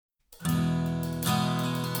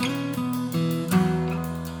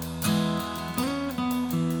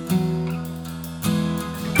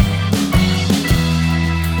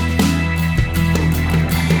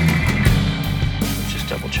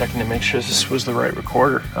checking to make sure this was the right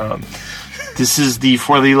recorder. This is the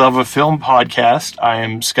For the Love of Film podcast. I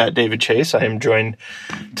am Scott David Chase. I am joined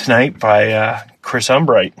tonight by Chris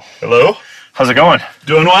Umbright. Hello. How's it going?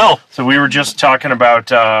 Doing well. So we were just talking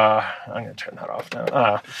about, I'm going to turn that off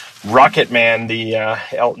now, Rocket Man, the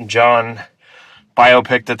Elton John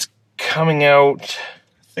biopic that's coming out.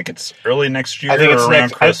 I think it's early next year I think it's or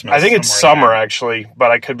around Christmas. I think it's summer, actually, but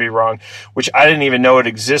I could be wrong, which I didn't even know it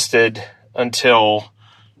existed until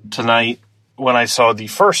tonight when I saw the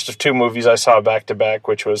first of two movies I saw back-to-back,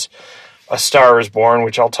 which was A Star is Born,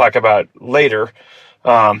 which I'll talk about later.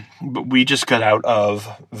 But we just got out of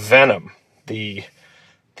Venom. It's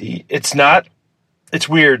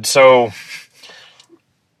weird. So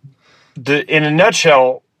in a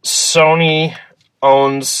nutshell, Sony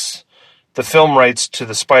owns the film rights to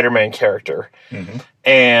the Spider-Man character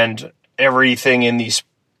and everything in the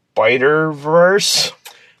Spider-Verse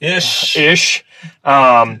ish.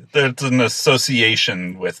 There's an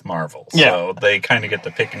association with Marvel, so they kind of get to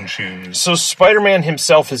pick and choose. So Spider-Man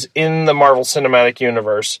himself is in the Marvel Cinematic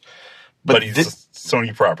Universe, but he's a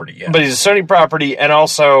Sony property. Yeah, but he's a Sony property, and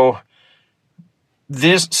also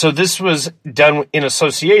this was done in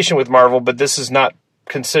association with Marvel, but this is not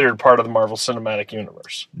considered part of the Marvel Cinematic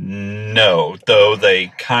Universe. No, though they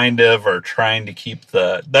kind of are trying to keep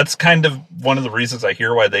that's kind of one of the reasons I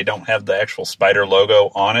hear why they don't have the actual Spider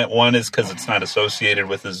logo on it. One is because it's not associated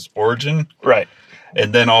with his origin. Right.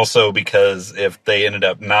 And then also because if they ended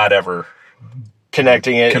up not ever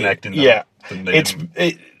connecting them, yeah.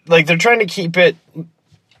 Like they're trying to keep it,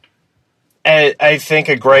 I think,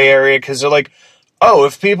 a gray area, because they're like, oh,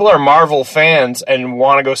 if people are Marvel fans and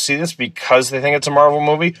want to go see this because they think it's a Marvel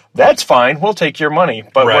movie, that's fine. We'll take your money.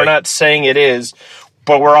 But we're not saying it is,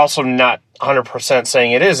 but we're also not 100%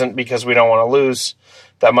 saying it isn't, because we don't want to lose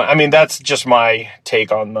that money. I mean, that's just my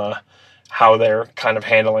take on how they're kind of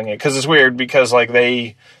handling it. Because it's weird, because like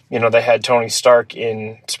they had Tony Stark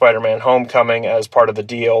in Spider-Man Homecoming as part of the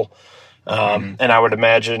deal. And I would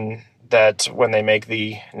imagine that when they make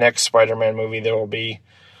the next Spider-Man movie, there will be,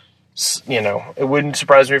 it wouldn't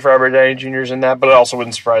surprise me if Robert Downey Jr.'s in that, but it also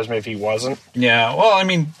wouldn't surprise me if he wasn't. Yeah, well, I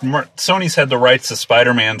mean, Sony's had the rights to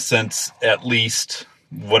Spider-Man since at least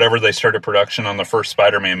whatever they started production on the first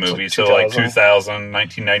Spider-Man movie, so like 2000,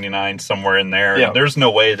 1999, somewhere in there. Yeah. There's no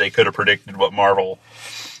way they could have predicted what Marvel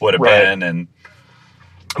would have been.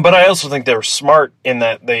 But I also think they were smart in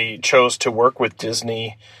that they chose to work with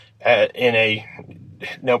Disney in a,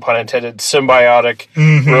 no pun intended, symbiotic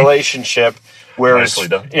relationship. Whereas,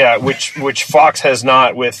 which Fox has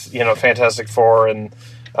not with Fantastic Four and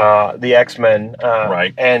the X-Men,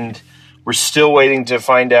 and we're still waiting to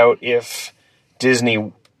find out if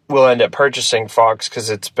Disney will end up purchasing Fox, because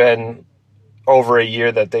it's been over a year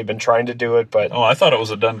that they've been trying to do it. But I thought it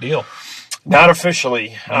was a done deal. Not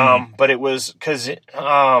officially, but it was, because it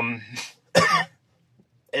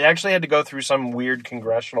actually had to go through some weird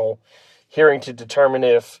congressional hearing to determine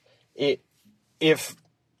if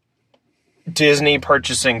Disney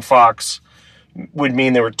purchasing Fox would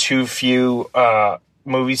mean there were too few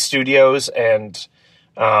movie studios, and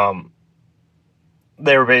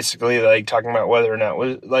they were basically like talking about whether or not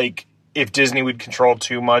if Disney would control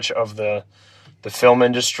too much of the film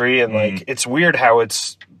industry, and like it's weird how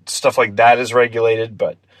it's stuff like that is regulated,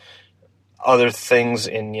 but other things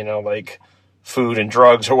in like food and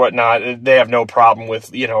drugs or whatnot, they have no problem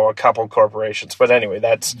with a couple corporations. But anyway,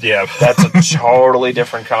 that's a totally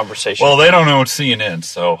different conversation. Well, they don't own CNN,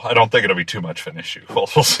 so I don't think it'll be too much of an issue. We'll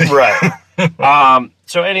see. Right.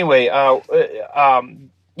 So anyway,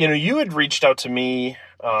 you had reached out to me,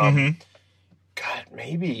 God,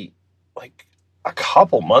 maybe like a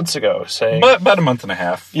couple months ago, saying about a month and a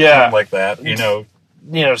half, something like that.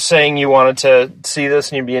 Saying you wanted to see this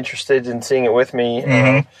and you'd be interested in seeing it with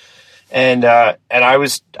me. And I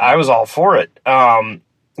was all for it.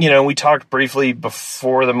 We talked briefly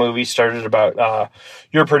before the movie started about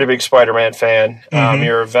you're a pretty big Spider-Man fan.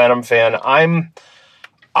 You're a Venom fan.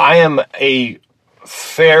 I am a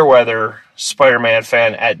fair weather Spider-Man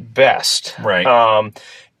fan at best. Right.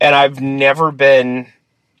 And I've never been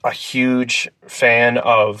a huge fan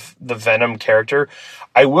of the Venom character.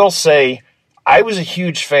 I will say, I was a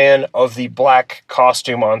huge fan of the black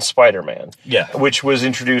costume on Spider-Man, which was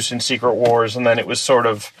introduced in Secret Wars, and then it was sort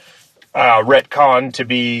of retconned to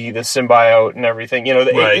be the symbiote and everything.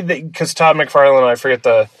 Because Todd McFarlane, I forget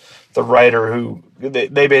the writer who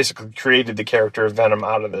they basically created the character of Venom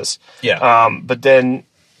out of this. But then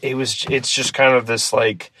it's just kind of this,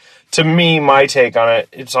 like, to me, my take on it,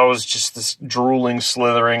 it's always just this drooling,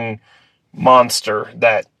 slithering monster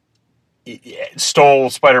that stole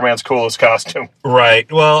Spider-Man's coolest costume. Right.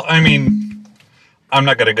 Well, I mean, I'm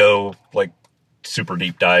not going to go like super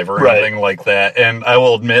deep dive or anything like that. And I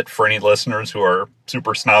will admit, for any listeners who are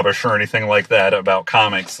super snobbish or anything like that about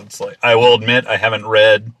comics, it's like, I will admit I haven't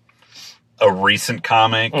read a recent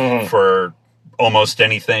comic for almost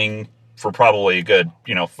anything for probably a good,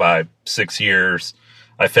 5-6 years.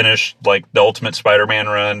 I finished like the Ultimate Spider-Man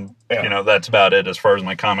run. Yeah. That's about it as far as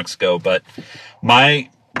my comics go. But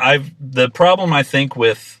the problem I think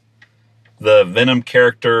with the Venom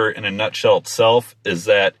character in a nutshell itself is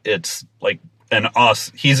that it's like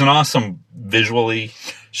he's an awesome visually.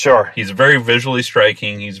 Sure. He's very visually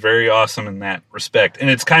striking. He's very awesome in that respect. And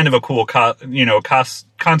it's kind of a cool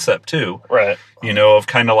concept too. Right. Of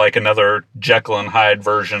kind of like another Jekyll and Hyde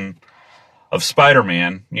version of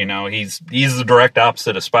Spider-Man. He's the direct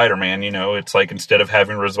opposite of Spider-Man. It's like instead of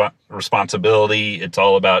having responsibility, it's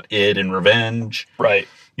all about id and revenge. Right.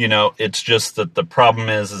 It's just that the problem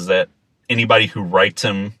is that anybody who writes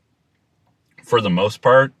him, for the most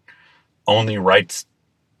part, only writes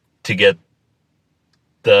to get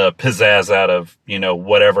the pizzazz out of,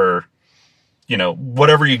 whatever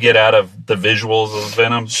you get out of the visuals of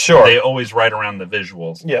Venom. Sure. They always write around the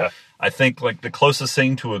visuals. Yeah. I think like the closest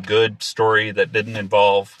thing to a good story that didn't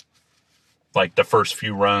involve like the first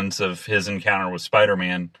few runs of his encounter with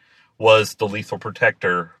Spider-Man was the Lethal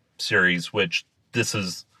Protector series, which this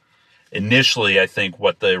is initially, I think,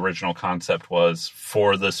 what the original concept was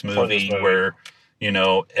for this movie. Where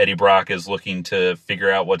Eddie Brock is looking to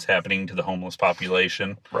figure out what's happening to the homeless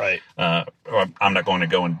population. Right. I'm not going to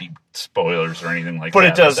go in deep spoilers or anything like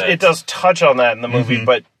that. But it does touch on that in the movie,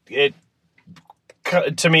 but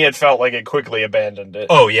to me, it felt like it quickly abandoned it.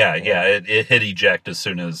 Oh, yeah. It hit eject as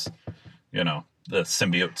soon as, the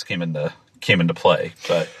symbiotes came into play.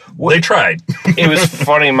 But they tried. It was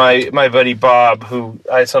funny. My buddy Bob, who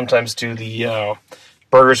I sometimes do the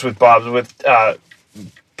Burgers with Bob's with,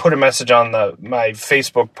 put a message on my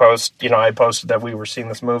Facebook post. I posted that we were seeing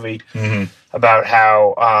this movie about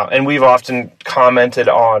how, and we've often commented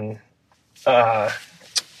on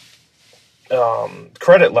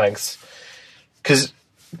credit lengths,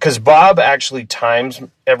 because Bob actually times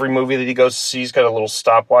every movie that he goes to see. He's got a little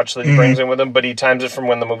stopwatch that he brings in with him, but he times it from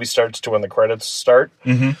when the movie starts to when the credits start.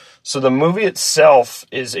 So the movie itself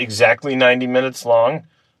is exactly 90 minutes long,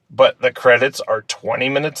 but the credits are 20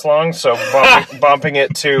 minutes long, so bumping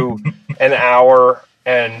it to an hour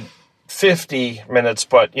and 50 minutes,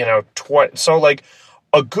 but, so, like,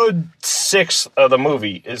 a good sixth of the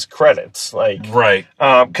movie is credits. Like, right.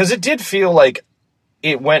 Because it did feel like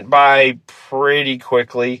it went by pretty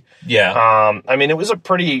quickly. Yeah. It was a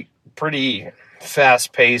pretty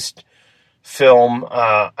fast-paced film.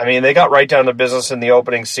 They got right down to business in the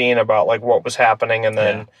opening scene about, like, what was happening, and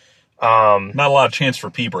then... Yeah. Not a lot of chance for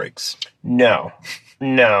pee breaks. No.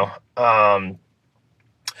 I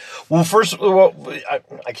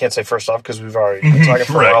can't say first off because we've already been talking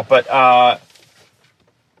for a while. But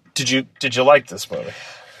did you like this movie?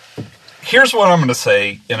 Here's what I'm going to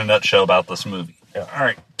say in a nutshell about this movie. Yeah. All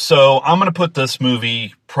right, so I'm going to put this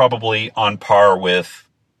movie probably on par with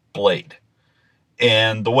Blade,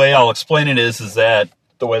 and the way I'll explain it is that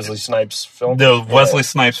the Wesley Snipes film. Wesley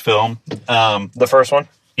Snipes film. The first one.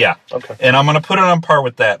 Yeah. Okay. And I'm going to put it on par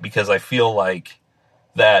with that because I feel like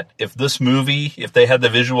that if they had the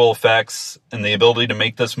visual effects and the ability to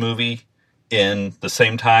make this movie in the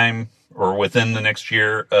same time or within the next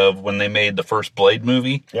year of when they made the first Blade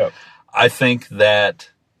movie, I think that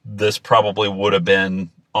this probably would have been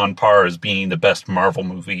on par as being the best Marvel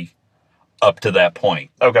movie up to that point.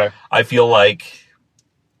 Okay. I feel like,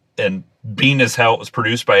 and being as how it was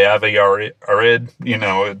produced by Avi Arad,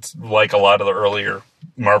 it's like a lot of the earlier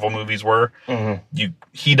Marvel movies were.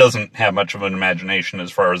 He doesn't have much of an imagination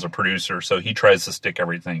as far as a producer, so he tries to stick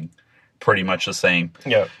everything pretty much the same.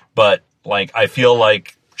 Yeah. But like I feel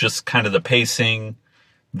like just kind of the pacing,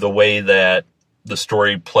 the way that the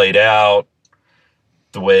story played out,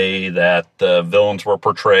 the way that the villains were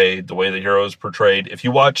portrayed, the way the heroes portrayed.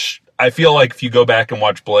 I feel like if you go back and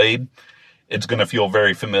watch Blade, it's going to feel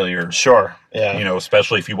very familiar. Sure. Yeah.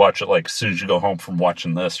 Especially if you watch it, like, as soon as you go home from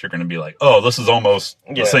watching this, you're going to be like, oh, this is almost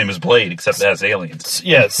the same as Blade, except it has aliens.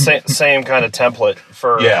 Yeah, same kind of template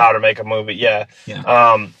for how to make a movie. Yeah.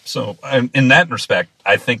 So, in that respect,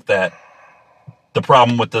 I think that the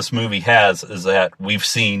problem with this movie is that we've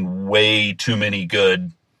seen way too many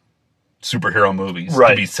good superhero movies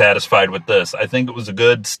to be satisfied with this. I think it was a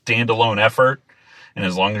good standalone effort, and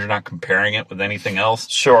as long as you're not comparing it with anything else,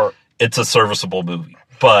 sure, it's a serviceable movie.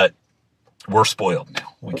 But we're spoiled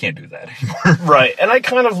now. We can't do that anymore. Right. And I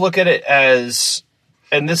kind of look at it as,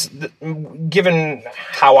 and this, given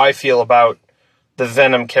how I feel about the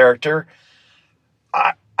Venom character,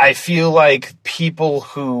 I I feel like people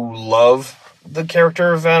who love the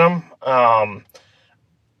character of Venom are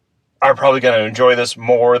probably going to enjoy this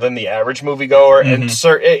more than the average moviegoer. Mm-hmm. And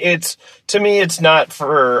it's, to me, it's not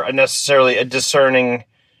for necessarily a discerning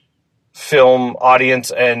film audience.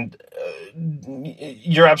 And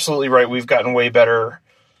you're absolutely right. We've gotten way better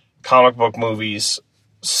comic book movies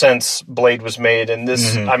since Blade was made. And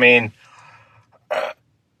this, I mean,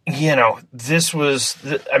 this was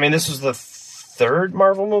the third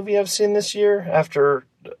Marvel movie I've seen this year after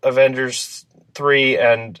Avengers 3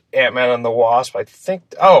 and Ant-Man and the Wasp, I think.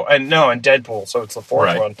 And Deadpool, so it's the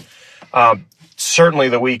fourth one. Certainly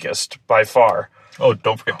the weakest by far. Oh,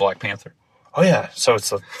 don't forget Black Panther. Oh, yeah, so it's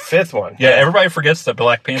the fifth one. Yeah, everybody forgets that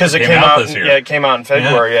Black Panther came out this year. Yeah, it came out in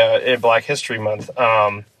February, in Black History Month.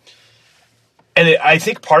 And I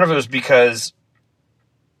think part of it was because,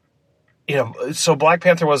 so Black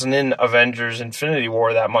Panther wasn't in Avengers Infinity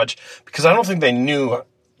War that much, because I don't think they knew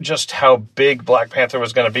just how big Black Panther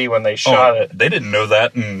was going to be when they shot it. They didn't know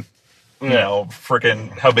that, and freaking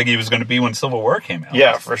how big he was going to be when Civil War came out.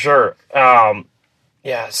 Yeah, for sure. So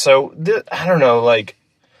I don't know, like,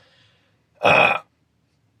 let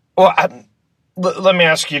me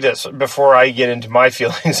ask you this before I get into my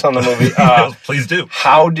feelings on the movie. Please do.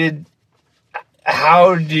 How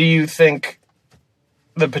do you think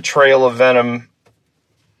the portrayal of Venom,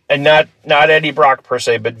 and not Eddie Brock per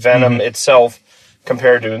se, but Venom itself,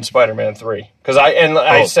 compared to in Spider-Man 3? Because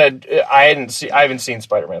I said I haven't seen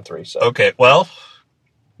Spider-Man 3. So okay, well,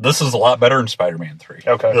 this is a lot better in Spider-Man 3.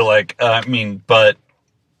 Okay, but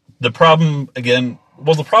the problem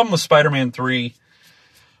with Spider-Man 3,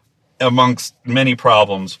 amongst many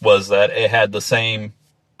problems, was that it had the same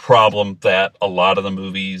problem that a lot of the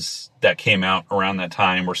movies that came out around that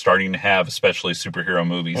time were starting to have, especially superhero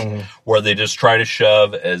movies, where they just try to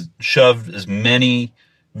shove as many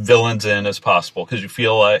villains in as possible, because you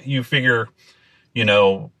figure,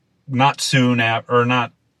 not soon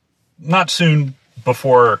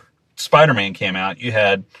before Spider-Man came out, you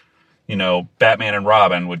had, Batman and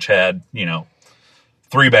Robin, which had,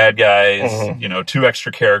 3 bad guys, 2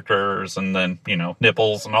 extra characters, and then,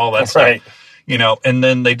 nipples and all that stuff. Right. And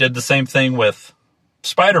then they did the same thing with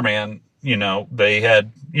Spider-Man. They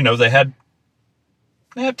had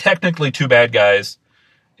technically 2 bad guys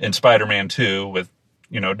in Spider-Man 2 with,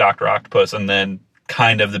 Dr. Octopus, and then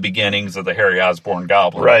kind of the beginnings of the Harry Osborn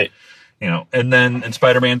Goblin. Right. And then in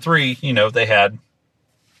Spider-Man 3, they had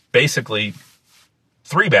basically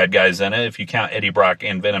 3 bad guys in it, if you count Eddie Brock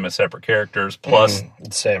and Venom as separate characters, plus...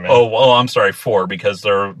 Same, man. Oh, well, I'm sorry, 4, because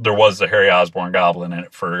there was the Harry Osborn Goblin in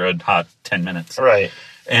it for a good hot 10 minutes. Right.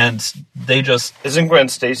 And they just... Isn't Gwen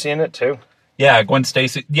Stacy in it, too? Yeah, Gwen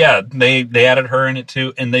Stacy. Yeah, they added her in it,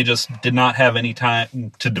 too, and they just did not have any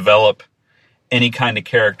time to develop any kind of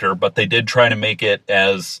character, but they did try to make it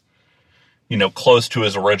as, close to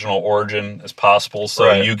his original origin as possible,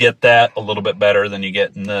 so you get that a little bit better than you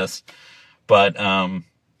get in this. But,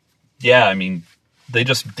 they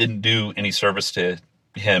just didn't do any service to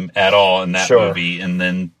him at all in that movie. And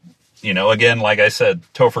then, again, like I said,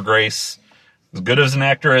 Topher Grace, as good as an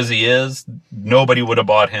actor as he is, nobody would have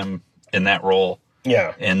bought him in that role.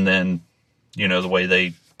 Yeah. And then, the way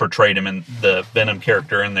they portrayed him in the Venom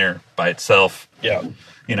character in there by itself. Yeah.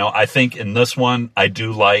 I think in this one, I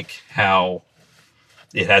do like how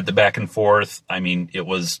it had the back and forth. I mean, it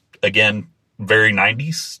was, again, very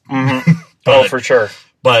 90s. But, for sure.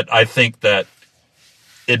 But I think that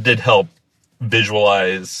it did help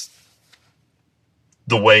visualize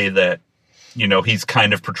the way that, he's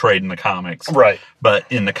kind of portrayed in the comics. Right.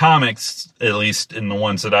 But in the comics, at least in the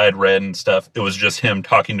ones that I had read and stuff, it was just him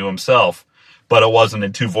talking to himself. But it wasn't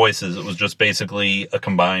in 2 voices. It was just basically a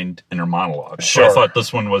combined inner monologue. Sure. So I thought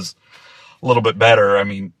this one was a little bit better. I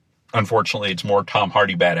mean, unfortunately, it's more Tom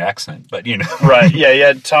Hardy bad accent, but Right. Yeah, you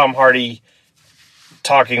had Tom Hardy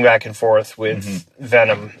talking back and forth with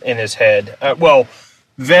Venom in his head.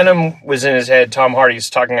 Venom was in his head. Tom Hardy's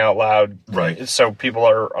talking out loud. Right. So people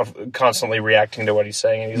are constantly reacting to what he's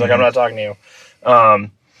saying. And he's like, I'm not talking to you.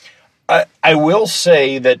 I will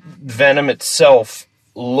say that Venom itself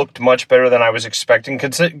looked much better than I was expecting,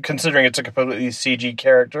 considering it's a completely CG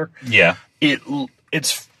character. Yeah.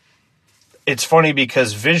 It's funny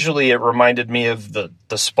because visually it reminded me of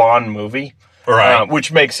the Spawn movie. Right.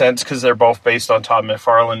 Which makes sense because they're both based on Todd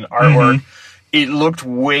McFarlane artwork. It looked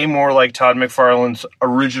way more like Todd McFarlane's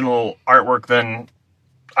original artwork than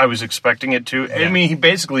I was expecting it to. Yeah. I mean, he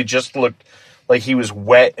basically just looked like he was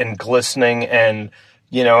wet and glistening and,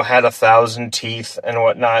 had 1,000 teeth and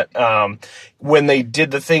whatnot. When they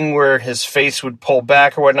did the thing where his face would pull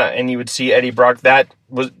back or whatnot and you would see Eddie Brock, that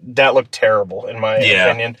looked terrible in my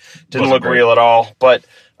opinion. Didn't look real at all. But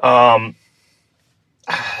That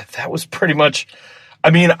was pretty much... I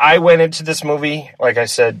mean, I went into this movie, like I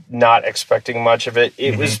said, not expecting much of it.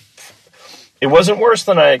 It wasn't worse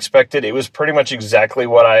than I expected. It was pretty much exactly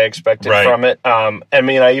what I expected from it. I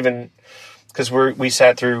mean, because we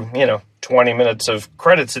sat through, 20 minutes of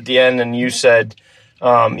credits at the end, and you said, we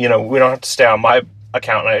don't have to stay on my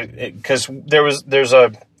account, because there's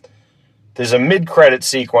a mid-credit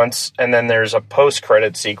sequence, and then there's a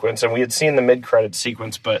post-credit sequence, and we had seen the mid-credit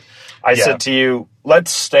sequence, but I said to you,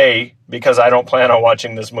 let's stay, because I don't plan on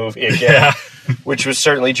watching this movie again, which was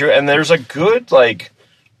certainly true. And there's a good,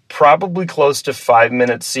 probably close to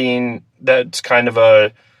 5-minute scene that's kind of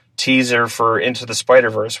a teaser for Into the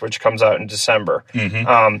Spider-Verse, which comes out in December,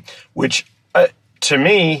 which, to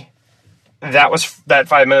me, that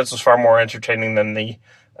 5 minutes was far more entertaining than the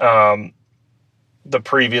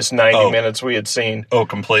previous 90 minutes we had seen. Oh,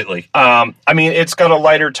 completely. I mean, it's got a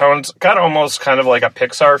lighter tone. It's got almost kind of like a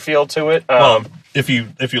Pixar feel to it. Well, if you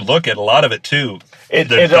look at a lot of it too,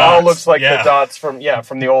 it all looks like the dots from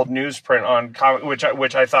the old newsprint on comic,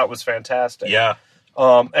 which I thought was fantastic. Yeah.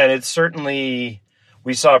 And it's certainly,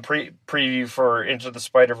 we saw a preview for Into the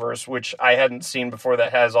Spider-Verse, which I hadn't seen before,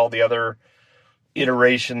 that has all the other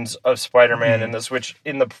iterations of Spider-Man in this, which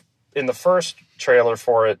in the first trailer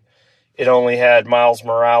for it, it only had Miles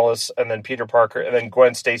Morales and then Peter Parker, and then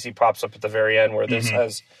Gwen Stacy pops up at the very end, where this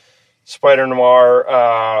has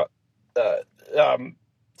Spider-Noir,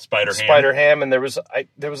 Spider-Ham, and there was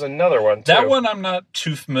another one too. That one I'm not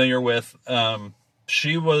too familiar with.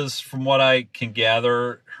 She was, from what I can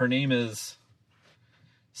gather, her name is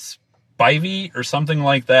Spivey or something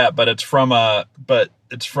like that, but it's from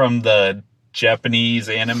the Japanese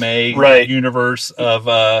anime universe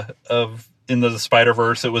of Into the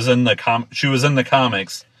Spider-Verse. It was in she was in the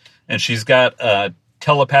comics, and she's got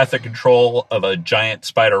telepathic control of a giant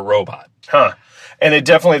spider robot. Huh. And it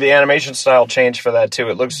definitely, the animation style changed for that too.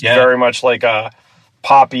 It looks very much like a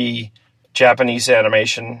poppy Japanese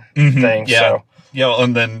animation thing. Yeah. So. Yeah,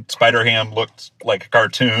 and then Spider-Ham looked like a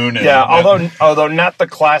cartoon. Although not the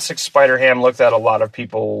classic Spider-Ham look that a lot of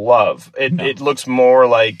people love. It looks more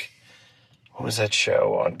like, what was that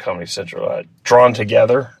show on Comedy Central? Drawn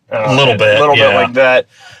Together. A little bit like that.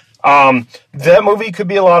 That movie could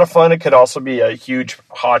be a lot of fun. It could also be a huge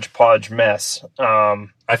hodgepodge mess.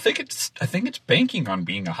 I think it's banking on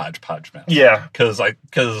being a hodgepodge mess. Yeah, because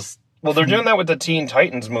they're doing that with the Teen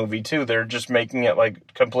Titans movie too. They're just making it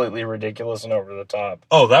completely ridiculous and over the top.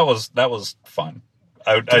 Oh, that was fun.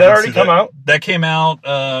 Did that already come out? That came out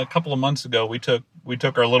a couple of months ago. We took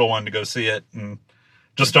our little one to go see it, and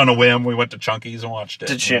just on a whim, we went to Chunky's and watched it.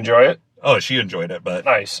 Did she enjoy it? Oh, she enjoyed it, but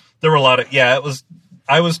nice. There were a lot of it was.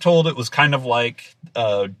 I was told it was kind of like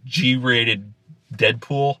G-rated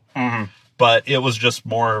Deadpool, but it was just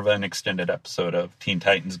more of an extended episode of Teen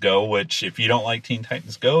Titans Go, which if you don't like Teen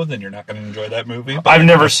Titans Go, then you're not going to enjoy that movie. But I've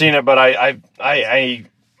never seen it, but I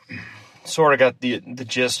sort of got the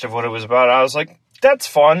gist of what it was about. I was like, that's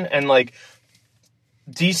fun. And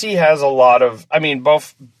DC has a lot of,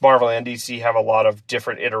 both Marvel and DC have a lot of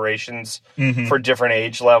different iterations for different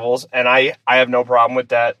age levels. And I have no problem with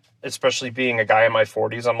that. Especially being a guy in my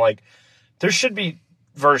 40s, I'm like, there should be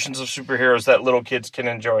versions of superheroes that little kids can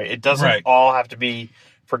enjoy. It doesn't all have to be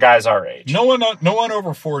for guys our age. No one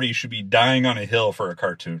over 40 should be dying on a hill for a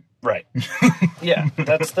cartoon. Right. Yeah,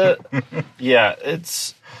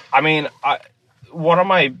 it's, one of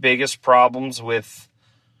my biggest problems with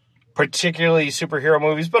particularly superhero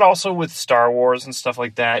movies, but also with Star Wars and stuff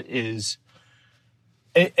like that is,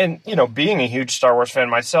 and being a huge Star Wars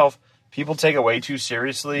fan myself, people take it way too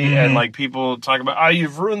seriously, and people talk about,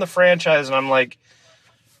 you've ruined the franchise, and I'm like,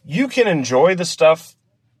 you can enjoy the stuff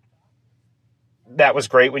that was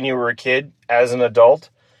great when you were a kid as an adult,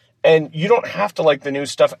 and you don't have to like the new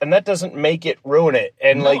stuff, and that doesn't make it ruin it.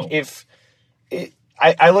 And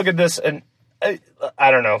I look at this, and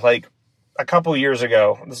I don't know, a couple years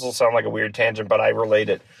ago, this will sound like a weird tangent, but I relate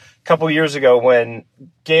it. A couple years ago, when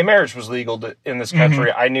gay marriage was legal in this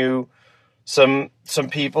country, I knew some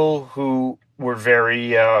people who were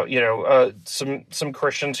very, some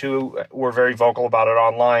Christians who were very vocal about it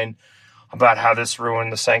online, about how this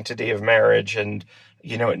ruined the sanctity of marriage, and,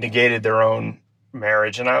 it negated their own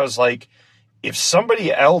marriage. And I was like, if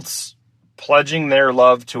somebody else pledging their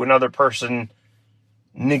love to another person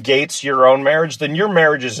negates your own marriage, then your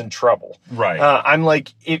marriage is in trouble. Right. I'm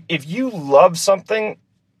like, if you love something,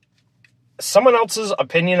 someone else's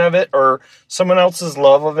opinion of it or someone else's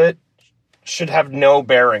love of it should have no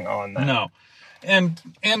bearing on that. No. And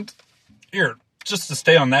here, just to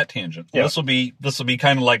stay on that tangent, this will be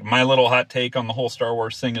kind of like my little hot take on the whole Star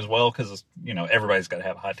Wars thing as well, because everybody's got to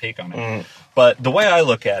have a hot take on it. But the way I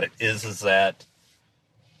look at it is that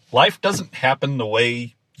life doesn't happen the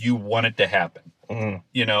way you want it to happen,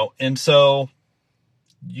 and so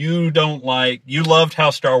you loved how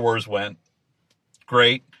Star Wars went,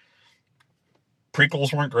 great.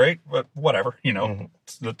 Prequels weren't great, but whatever,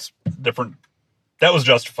 that's different. That was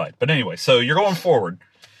justified. But anyway, so you're going forward.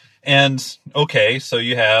 And, okay, so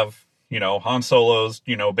you have, Han Solo's,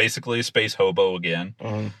 basically a space hobo again.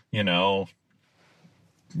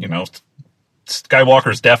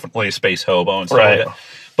 Skywalker's definitely a space hobo. And stuff like that.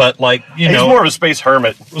 But, he's more of a space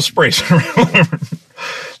hermit.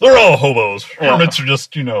 They're all hobos. Yeah. Hermits are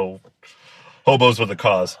just, hobos with a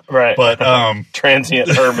cause. Right. But, transient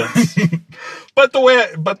hermits. But the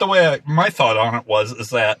way my thought on it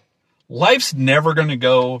is that life's never going to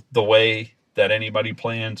go the way that anybody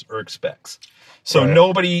plans or expects. So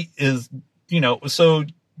nobody is, so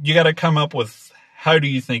you got to come up with, how do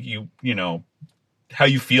you think how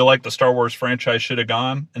you feel like the Star Wars franchise should have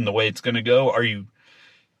gone and the way it's going to go? Are you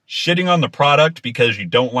shitting on the product because you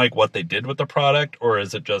don't like what they did with the product, or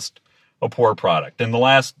is it just a poor product? And in the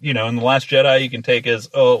last Jedi, you can take as,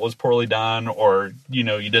 oh, it was poorly done, or, you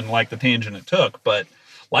didn't like the tangent it took, but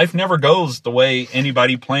life never goes the way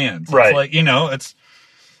anybody plans. Right. It's like, it's,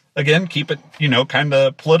 again, keep it, kind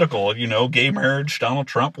of political, gay marriage, Donald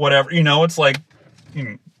Trump, whatever, it's like,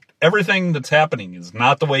 everything that's happening is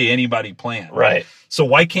not the way anybody planned. Right. So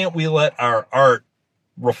why can't we let our art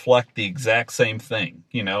reflect the exact same thing?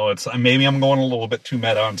 It's, maybe I'm going a little bit too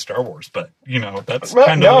meta on Star Wars, but, that's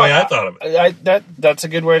kind of the way I thought of it. That's a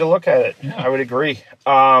good way to look at it. Yeah. I would agree.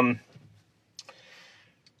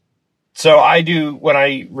 So I do, when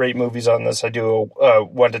I rate movies on this, I do a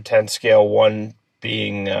 1 to 10 scale, 1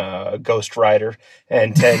 being Ghost Rider,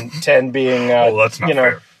 and 10 being that's not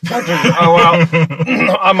fair.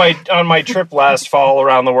 On my trip last fall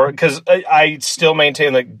around the world, because I still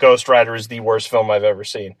maintain that Ghost Rider is the worst film I've ever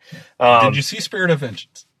seen. Did you see Spirit of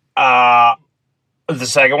Vengeance? The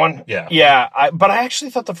second one? Yeah. But I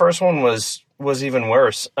actually thought the first one was even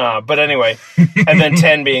worse. But anyway, and then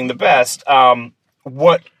 10 being the best.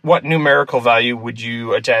 What numerical value would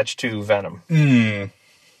you attach to Venom?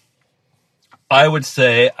 I would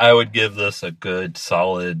say I would give this a good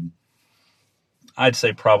solid, I'd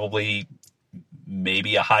say probably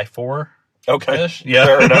maybe a high 4. Okay. Yeah.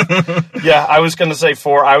 Fair enough. Yeah, I was going to say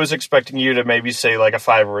 4. I was expecting you to maybe say like a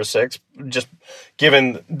 5 or a 6, just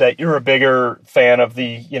given that you're a bigger fan of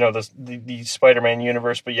the Spider-Man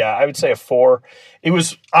universe. But yeah, I would say a 4.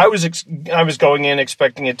 I was going in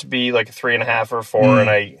expecting it to be like a 3.5 or a 4, and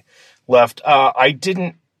I left. I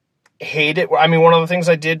didn't hate it. I mean, one of the things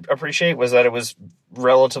I did appreciate was that it was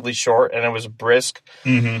relatively short and it was brisk.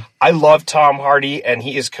 I love Tom Hardy, and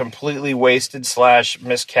he is completely wasted /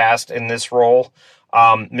 miscast in this role.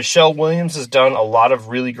 Michelle Williams has done a lot of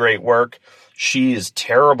really great work. She is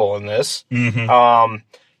terrible in this.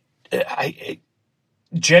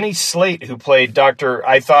 Jenny Slate, who played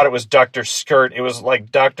I thought it was Dr. Skirt. It was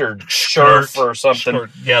like Dr. Scherf or something. Skirt.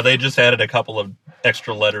 Yeah, they just added a couple of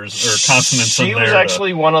extra letters or consonants in there. She was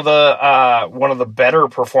actually one of the better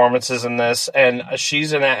performances in this, and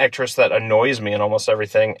she's an actress that annoys me in almost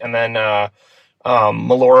everything. And then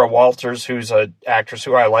Melora Walters, who's an actress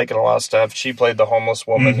who I like in a lot of stuff. She played the homeless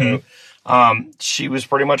woman who she was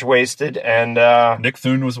pretty much wasted, and Nick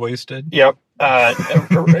Thune was wasted. Yep.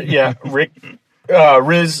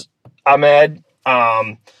 Riz Ahmed.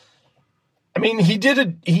 I mean, he did a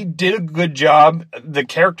good job. The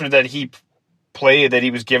character that he played, that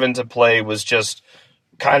he was given to play, was just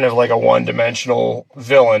kind of like a one-dimensional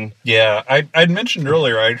villain. Yeah, I'd mentioned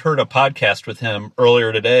earlier, I'd heard a podcast with him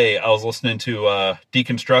earlier today. I was listening to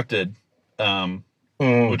Deconstructed,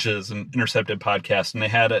 which is an Intercepted podcast, and they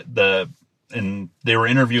had and they were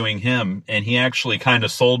interviewing him, and he actually kind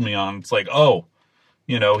of sold me on, it's like, oh,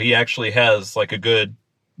 he actually has like a good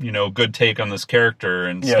take on this character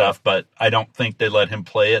and stuff, but I don't think they let him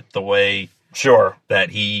play it the way that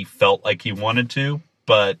he felt like he wanted to.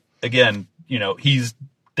 But again, he's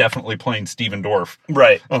definitely playing Steven Dorff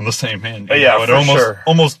on the same hand. It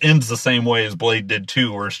almost ends the same way as Blade did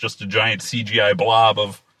too, where it's just a giant CGI blob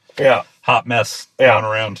of hot mess going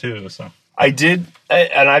around too. So I did,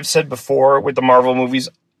 and I've said before with the Marvel movies,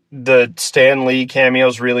 the Stan Lee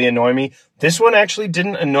cameos really annoy me. This one actually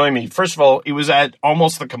didn't annoy me. First of all, it was at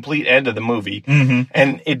almost the complete end of the movie,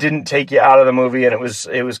 and it didn't take you out of the movie, and it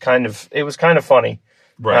was kind of funny.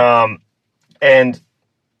 Right. And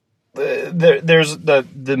there's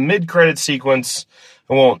the mid-credit sequence.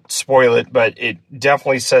 I won't spoil it, but it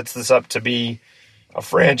definitely sets this up to be a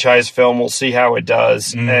franchise film. We'll see how it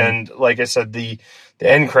does. And like I said, the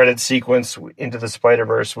end credit sequence Into the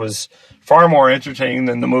Spider-Verse was far more entertaining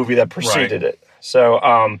than the movie that preceded it.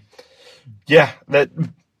 So,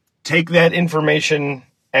 take that information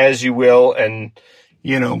as you will, and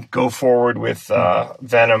go forward with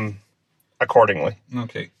Venom accordingly.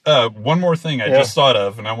 Okay. One more thing I just thought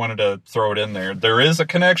of, and I wanted to throw it in there. There is a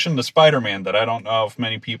connection to Spider-Man that I don't know if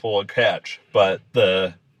many people will catch, but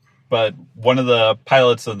one of the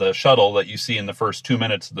pilots of the shuttle that you see in the first 2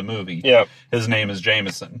 minutes of the movie, his name is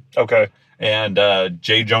Jameson. Okay. And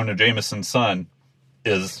J. Jonah Jameson's son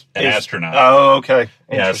is an astronaut. Oh, okay.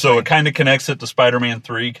 Yeah, so it kind of connects it to Spider-Man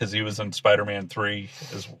 3, because he was in Spider-Man 3.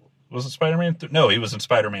 Was it Spider-Man 3? No, he was in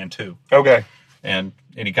Spider-Man 2. Okay. And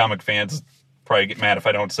any comic fans probably get mad if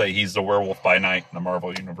I don't say he's the werewolf by night in the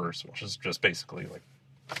Marvel Universe, which is just basically like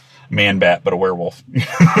Man-Bat, but a werewolf.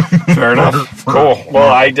 Fair enough. Cool. Well,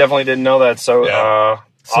 I definitely didn't know that, so...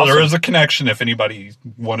 So there is a connection if anybody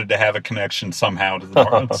wanted to have a connection somehow to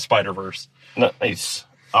the Spider-Verse. Nice.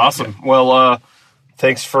 Awesome. Yeah. Well,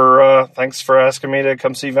 thanks for asking me to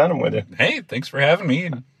come see Venom with you. Hey, thanks for having me.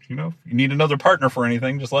 And, if you need another partner for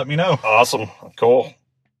anything, just let me know. Awesome. Cool.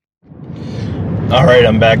 All right,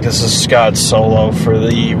 I'm back. This is Scott solo for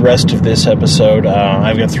the rest of this episode.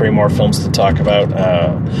 I've got 3 more films to talk about.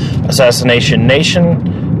 Assassination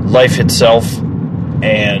Nation, Life Itself,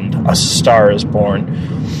 and A Star is Born.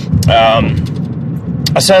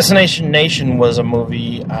 Assassination Nation was a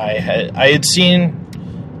movie I had seen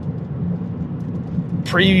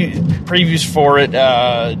previews for it,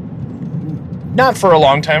 not for a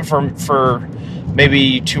long time, for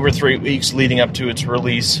maybe 2 or 3 weeks leading up to its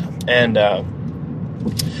release, and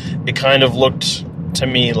it kind of looked to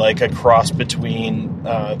me like a cross between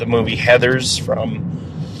the movie Heathers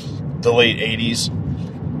from the late 80s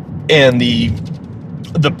and the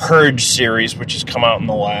Purge series, which has come out in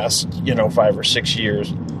the last 5 or 6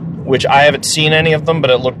 years, which I haven't seen any of them, but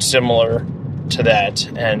it looked similar to that,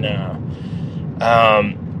 and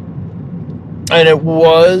it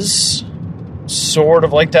was sort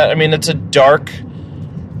of like that. I mean, it's a dark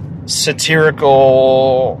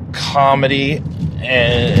satirical comedy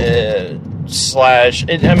it's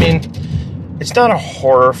not a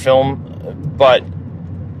horror film, but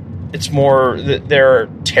it's more, there are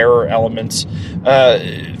terror elements.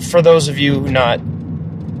 For those of you not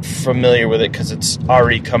familiar with it, because it's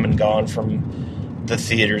already come and gone from the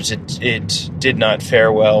theaters, it did not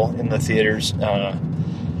fare well in the theaters.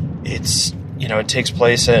 It takes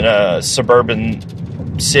place in a suburban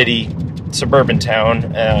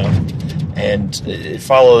town, and it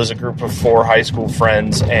follows a group of 4 high school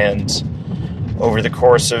friends, and over the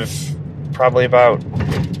course of probably about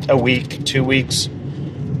a week, 2 weeks,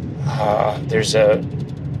 there's a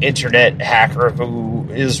internet hacker who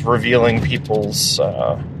is revealing people's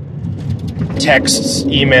texts,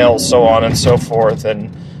 emails, so on and so forth,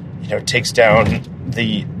 and takes down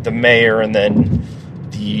the mayor and then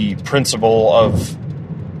the principal of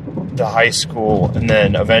the high school, and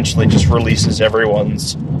then eventually just releases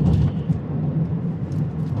everyone's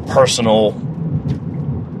personal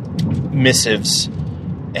missives,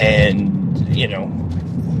 and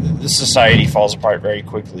the society falls apart very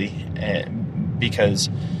quickly, because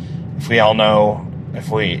if we all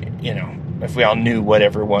knew what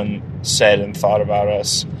everyone said and thought about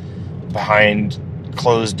us behind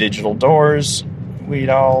closed digital doors, we'd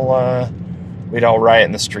all riot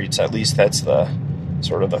in the streets. At least that's the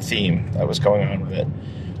sort of the theme that was going on with it.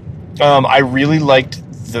 I really liked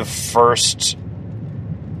the first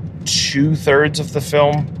 2/3 of the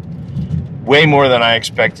film, way more than I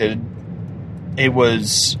expected. It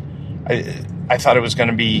was, I thought it was going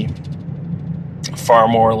to be far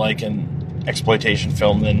more like an exploitation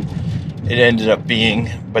film than it ended up being,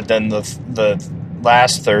 but then the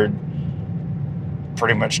last third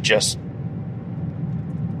pretty much just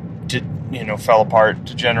fell apart,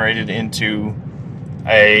 degenerated into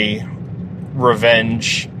a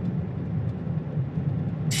revenge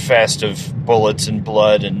fest of bullets and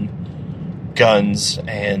blood and guns,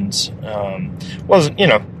 and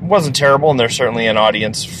wasn't terrible, and there's certainly an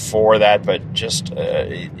audience for that, but just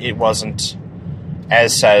it wasn't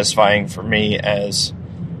as satisfying for me as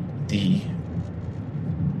the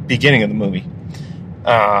beginning of the movie.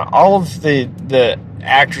 All of the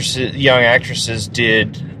young actresses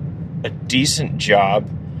did a decent job.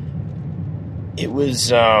 It was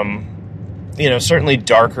certainly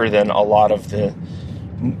darker than a lot of the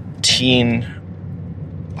teen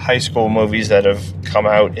high school movies that have come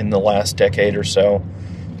out in the last decade or so,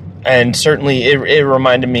 and certainly it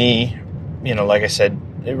reminded me, like I said,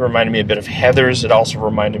 it reminded me a bit of Heathers. It also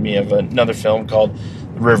reminded me of another film called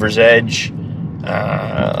River's Edge,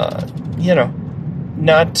 not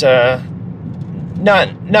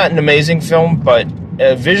an amazing film, but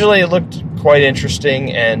visually it looked quite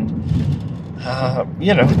interesting, and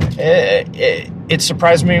it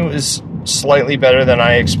surprised me. It was slightly better than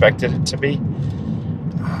I expected it to be.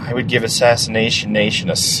 I would give Assassination Nation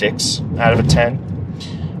a 6 out of a 10.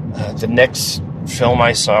 The next film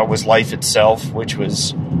I saw was Life Itself, which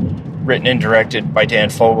was written and directed by Dan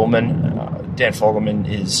Fogelman. Dan Fogelman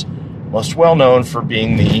is most well known for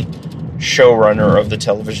being the showrunner of the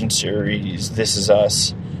television series This Is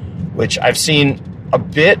Us, which I've seen a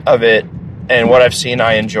bit of it, and what I've seen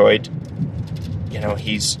I enjoyed.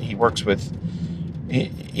 He works with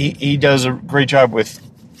he does a great job with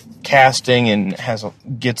casting and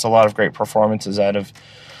gets a lot of great performances out of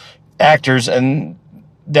actors, and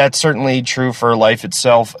that's certainly true for Life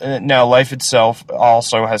Itself. Now, Life Itself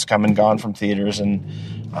also has come and gone from theaters and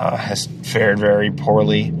has fared very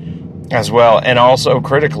poorly as well, and also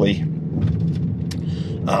critically.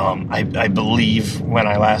 I believe when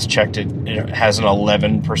I last checked it, it has an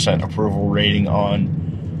 11% approval rating on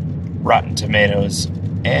Rotten Tomatoes.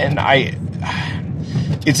 And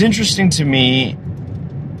it's interesting to me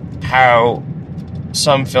how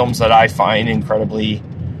some films that I find incredibly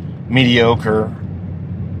mediocre,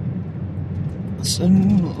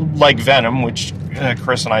 like Venom, which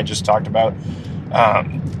Chris and I just talked about,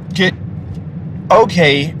 get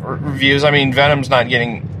okay reviews. I mean, Venom's not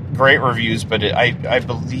getting great reviews, but I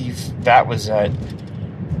believe that was at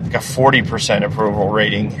like a 40% approval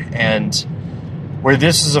rating, and where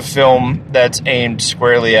this is a film that's aimed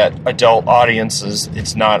squarely at adult audiences.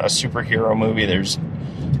 It's not a superhero movie. There's,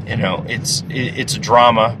 it's a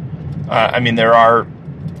drama. I mean, there are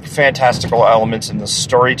fantastical elements in the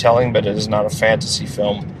storytelling, but it is not a fantasy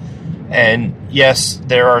film. And yes,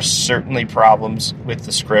 there are certainly problems with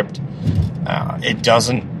the script. It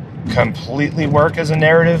doesn't completely work as a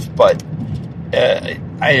narrative, but I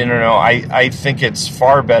don't know. I think it's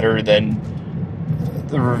far better than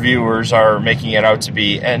the reviewers are making it out to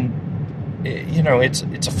be. And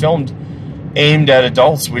it's a film aimed at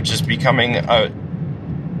adults, which is becoming a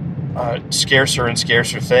scarcer and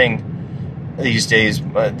scarcer thing these days.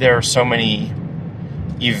 There are so many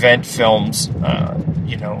event films,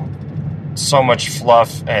 so much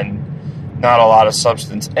fluff and not a lot of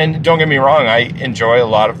substance. And don't get me wrong, I enjoy a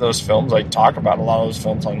lot of those films. I talk about a lot of those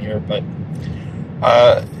films on here, but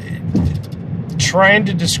trying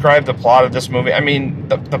to describe the plot of this movie, I mean,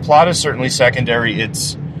 the plot is certainly secondary.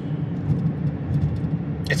 It's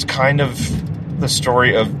kind of the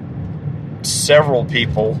story of several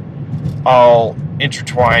people all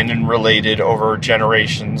intertwined and related over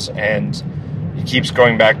generations, and it keeps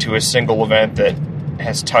going back to a single event that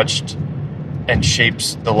has touched and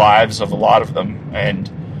shapes the lives of a lot of them. And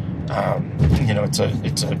it's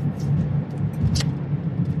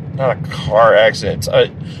not a car accident.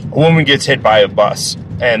 A woman gets hit by a bus,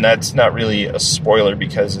 and that's not really a spoiler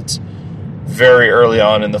because it's very early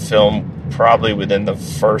on in the film, probably within the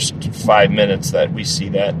first 5 minutes that we see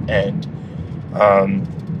that. And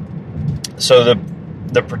so the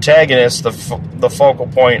protagonist, the focal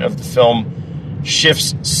point of the film,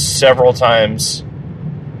 shifts several times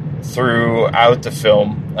throughout the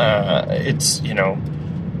film. It's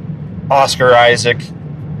Oscar Isaac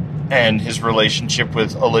and his relationship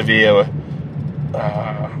with Olivia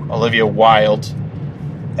Wilde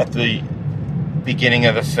at the beginning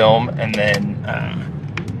of the film, and then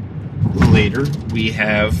later we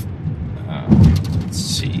have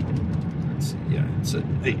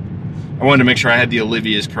I wanted to make sure I had the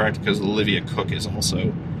Olivia's correct because Olivia Cook is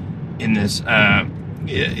also in this.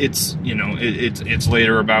 It's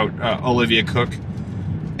later about Olivia Cook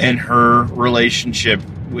and her relationship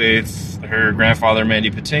with her grandfather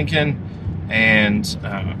Mandy Patinkin, and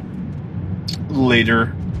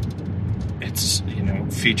later it's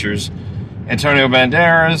features Antonio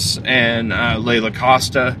Banderas and Layla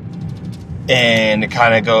Costa, and it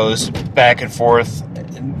kind of goes back and forth,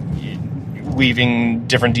 weaving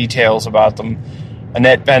different details about them.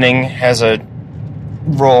 Annette Bening has a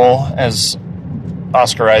role as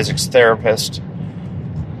Oscar Isaac's therapist,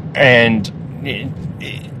 and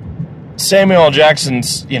Samuel L.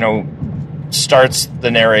 Jackson's, starts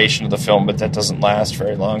the narration of the film, but that doesn't last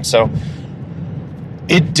very long. So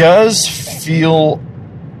it does feel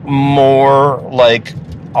more like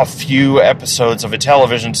a few episodes of a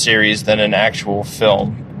television series than an actual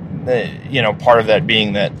film. Part of that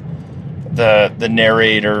being that the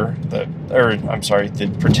narrator, the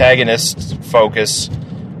protagonist's focus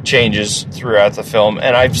changes throughout the film,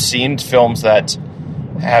 and I've seen films that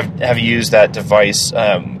have used that device,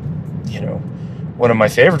 one of my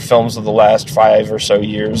favorite films of the last 5 or so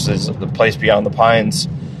years is The Place Beyond the Pines,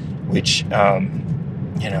 which,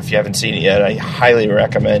 if you haven't seen it yet, I highly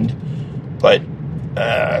recommend. But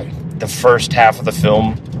the first half of the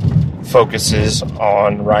film focuses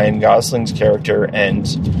on Ryan Gosling's character, and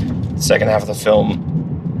the second half of the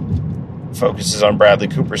film focuses on Bradley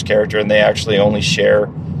Cooper's character, and they actually only share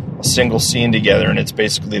a single scene together, and it's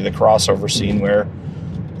basically the crossover scene where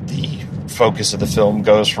the focus of the film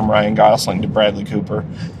goes from Ryan Gosling to Bradley Cooper.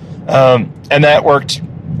 And that worked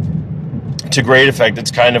to great effect.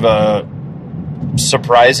 It's kind of a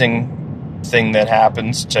surprising thing that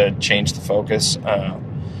happens to change the focus.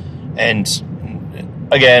 And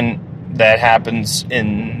again, that happens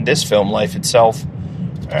in this film, Life Itself.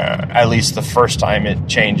 At least the first time it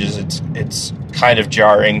changes, it's kind of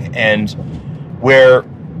jarring. And where,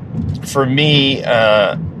 for me,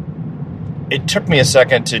 it took me a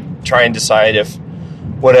second to try and decide if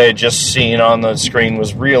what I had just seen on the screen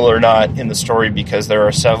was real or not in the story, because there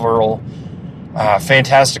are several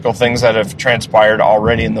fantastical things that have transpired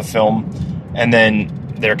already in the film, and then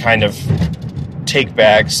they're kind of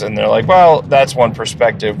take-backs, and they're like, well, that's one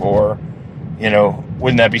perspective, or,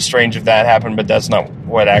 wouldn't that be strange if that happened, but that's not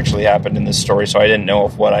what actually happened in this story, so I didn't know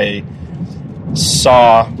if what I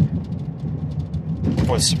saw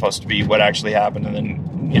was supposed to be what actually happened, and then,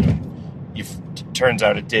 turns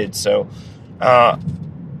out it did. So,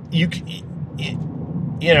 using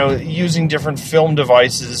different film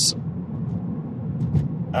devices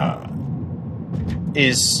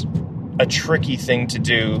is a tricky thing to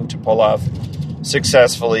do, to pull off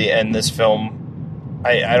successfully, and this film,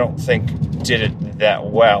 I don't think, did it that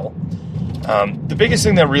well. The biggest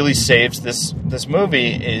thing that really saves this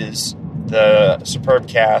movie is the superb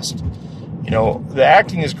cast. The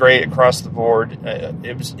acting is great across the board.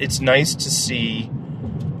 It's nice to see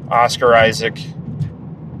Oscar Isaac,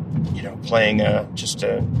 playing just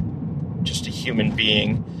a human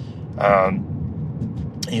being.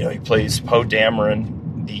 He plays Poe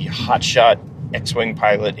Dameron, the hotshot X-wing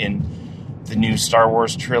pilot in the new Star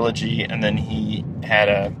Wars trilogy, and then he had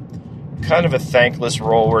a kind of a thankless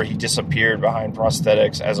role where he disappeared behind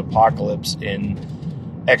prosthetics as Apocalypse in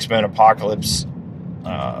X-Men Apocalypse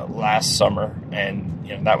last summer, and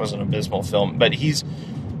that was an abysmal film. But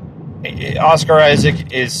Oscar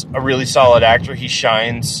Isaac is a really solid actor. He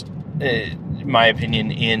shines, in my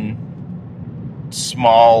opinion, in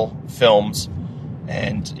small films,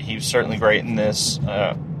 and he was certainly great in this.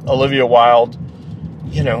 Olivia Wilde,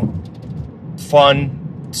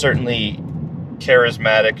 fun, certainly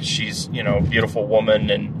charismatic. She's, a beautiful woman,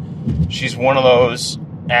 and she's one of those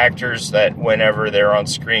actors that whenever they're on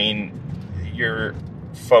screen, your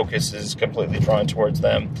focus is completely drawn towards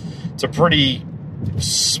them. It's a pretty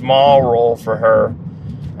small role for her.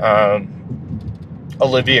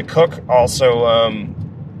 Olivia Cooke also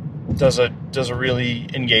does a really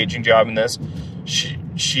engaging job in this.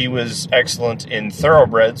 She was excellent in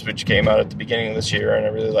Thoroughbreds, which came out at the beginning of this year, and I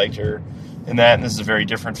really liked her in that. And this is a very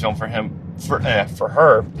different film for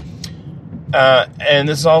her. And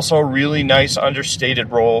this is also a really nice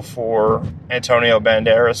understated role for Antonio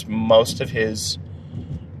Banderas. Most of his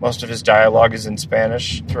dialogue is in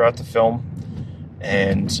Spanish throughout the film,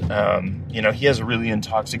 and he has a really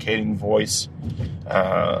intoxicating voice,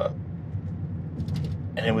 and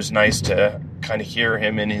it was nice to kind of hear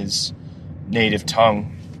him in his native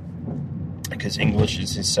tongue, because English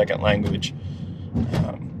is his second language.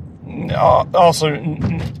 Also,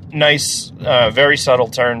 nice, very subtle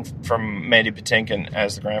turn from Mandy Patinkin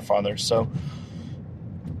as the grandfather. So,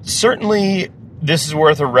 certainly, this is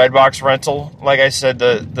worth a Redbox rental. Like I said,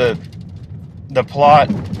 the plot,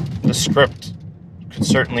 the script could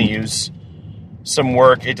certainly use some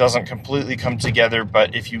work. It doesn't completely come together,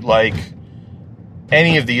 but if you like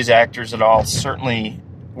any of these actors at all, certainly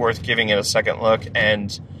worth giving it a second look.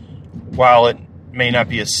 And while it may not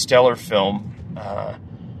be a stellar film,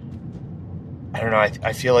 I don't know,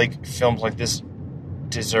 I feel like films like this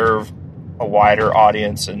deserve a wider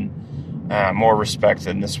audience and more respect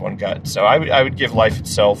than this one got. So I would give Life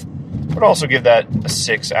Itself, but also give that a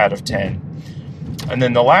 6 out of 10. And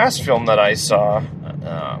then the last film that I saw,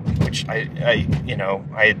 which I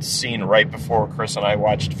had seen right before Chris and I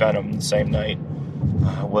watched Venom the same night,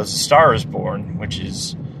 was A Star Is Born, which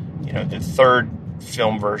is the third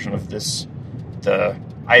film version of this. I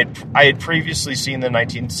had previously seen the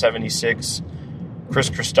 1976 Chris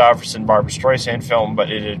Christopherson, Barbra Streisand film, but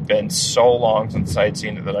it had been so long since I had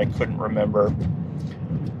seen it that I couldn't remember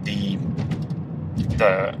the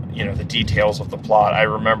details of the plot. I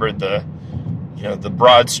remembered the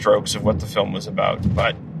broad strokes of what the film was about,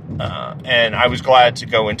 but and I was glad to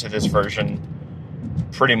go into this version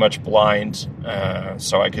pretty much blind,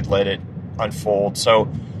 so I could let it unfold. So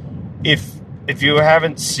if you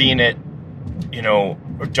haven't seen it,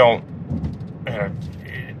 don't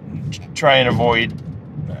try and avoid.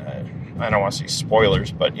 I don't want to say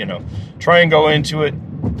spoilers, but try and go into it.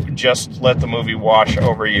 Just let the movie wash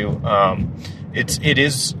over you. It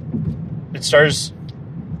stars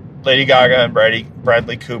Lady Gaga and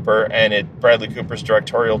Bradley Cooper, and Bradley Cooper's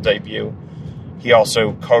directorial debut. He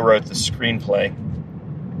also co-wrote the screenplay,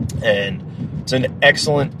 and it's an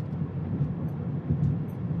excellent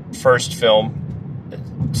first film. It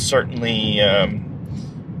certainly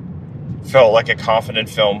felt like a confident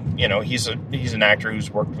film. He's an actor who's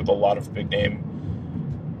worked with a lot of big name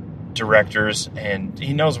directors, and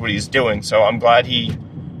he knows what he's doing. So I'm glad he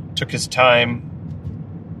took his time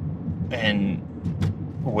and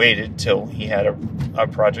waited till he had a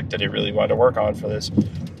project that he really wanted to work on for this.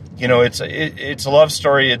 It's a love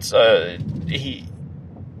story.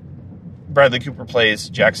 Bradley Cooper plays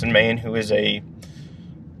Jackson Maine, who is a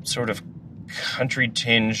sort of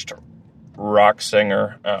country-tinged rock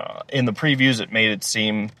singer. In the previews, it made it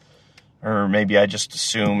seem, or maybe I just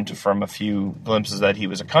assumed from a few glimpses, that he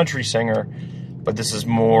was a country singer, but this is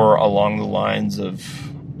more along the lines of,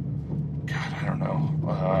 God, I don't know.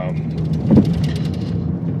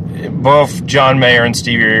 Both John Mayer and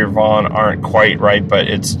Stevie Ray Vaughan aren't quite right, but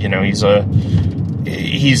it's,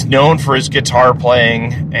 he's known for his guitar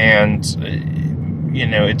playing, and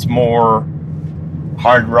it's more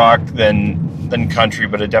hard rock than country,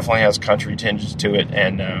 but it definitely has country tinges to it.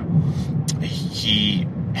 And he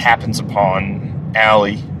happens upon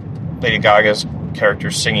Allie, Lady Gaga's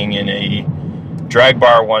character, singing in a drag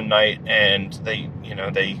bar one night, and they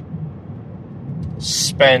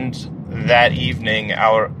spend that evening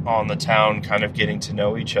out on the town kind of getting to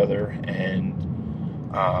know each other. And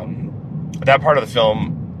that part of the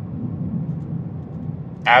film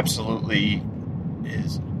absolutely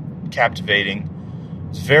is captivating.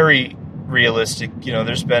 It's very realistic.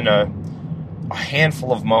 There's been a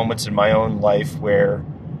handful of moments in my own life where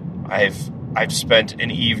I've spent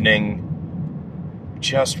an evening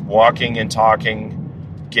just walking and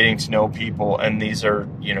talking, getting to know people, and these are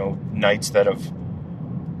nights that have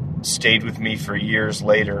stayed with me for years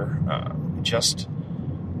later. Just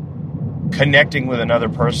connecting with another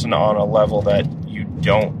person on a level that you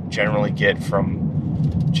don't generally get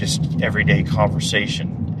from just everyday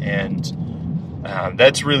conversation. And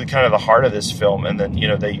that's really kind of the heart of this film. And then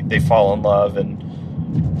they fall in love, and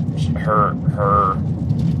her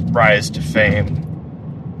rise to fame,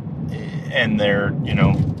 and their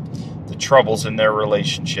the troubles in their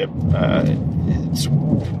relationship. It's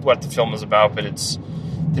what the film is about, but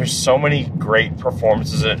there's so many great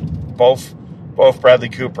performances. Both Bradley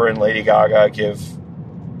Cooper and Lady Gaga give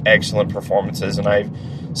excellent performances, and I've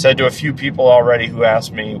said to a few people already who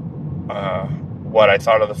asked me what I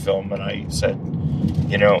thought of the film, and I said,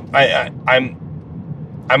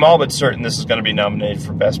 I'm all but certain this is going to be nominated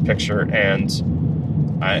for Best Picture, and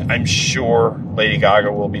I'm sure Lady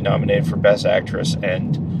Gaga will be nominated for Best Actress.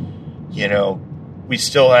 And we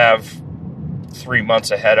still have 3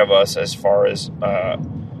 months ahead of us as far as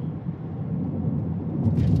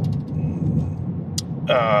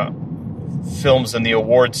films in the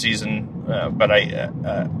award season, but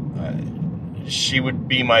she would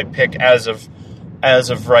be my pick as of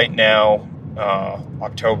right now,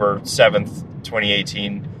 October 7th,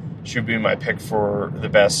 2018. She would be my pick for the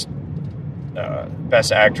best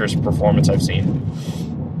actress performance I've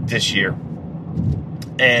seen this year.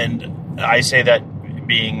 And I say that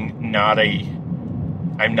being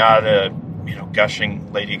I'm not a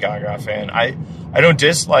gushing Lady Gaga fan. I don't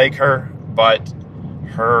dislike her, but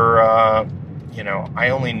her I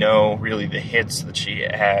only know really the hits that she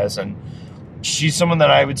has, and she's someone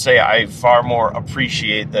that I would say I far more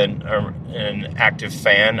appreciate than an active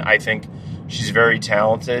fan. I think she's very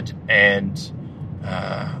talented, and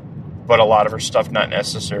but a lot of her stuff not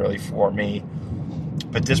necessarily for me.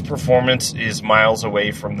 But this performance is miles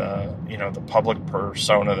away from the the public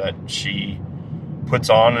persona that she puts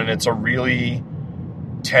on, and it's a really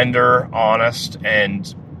tender, honest,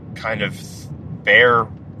 and kind of bare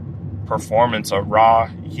performance, a raw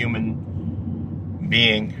human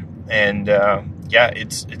being. And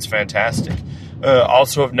it's fantastic.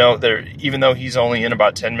 Also of note, there, even though he's only in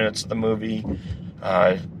about 10 minutes of the movie,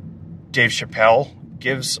 Dave Chappelle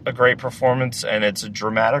gives a great performance, and it's a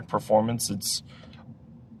dramatic performance. It's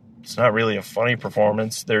not really a funny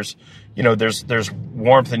performance. There's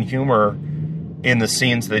warmth and humor in the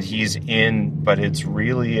scenes that he's in, but it's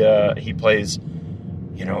really he plays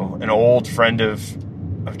an old friend of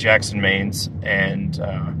Jackson Maine's, and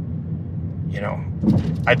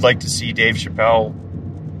I'd like to see Dave Chappelle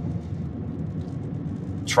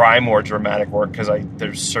try more dramatic work, because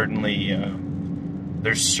there's certainly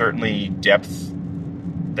depth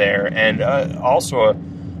there, and also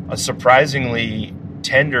a surprisingly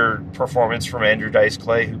tender performance from Andrew Dice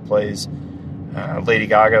Clay, who plays Lady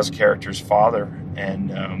Gaga's character's father, and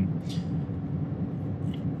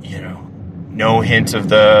no hint of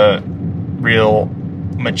the real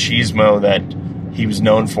machismo that he was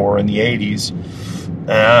known for in the 80s,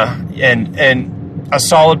 and a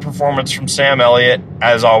solid performance from Sam Elliott,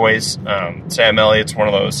 as always. Sam Elliott's one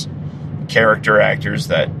of those character actors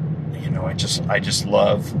that I just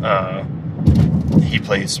love. He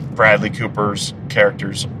plays Bradley Cooper's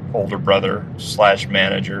character's older brother /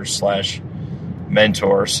 manager /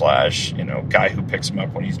 mentor / guy who picks him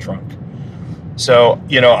up when he's drunk. So,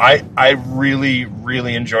 I really,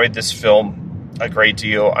 really enjoyed this film a great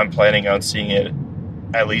deal. I'm planning on seeing it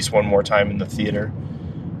at least one more time in the theater.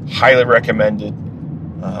 Highly recommended.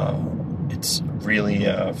 It's really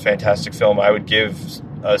a fantastic film. I would give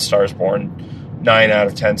A Star Is Born 9 out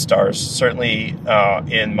of 10 stars. Certainly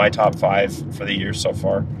in my top 5 for the year so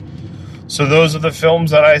far. So those are the films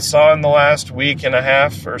that I saw in the last week and a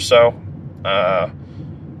half or so.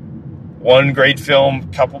 One great film,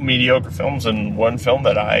 a couple mediocre films, and one film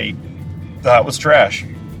that I thought was trash.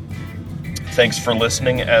 Thanks for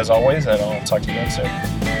listening, as always, and I'll talk to you again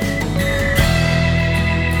soon.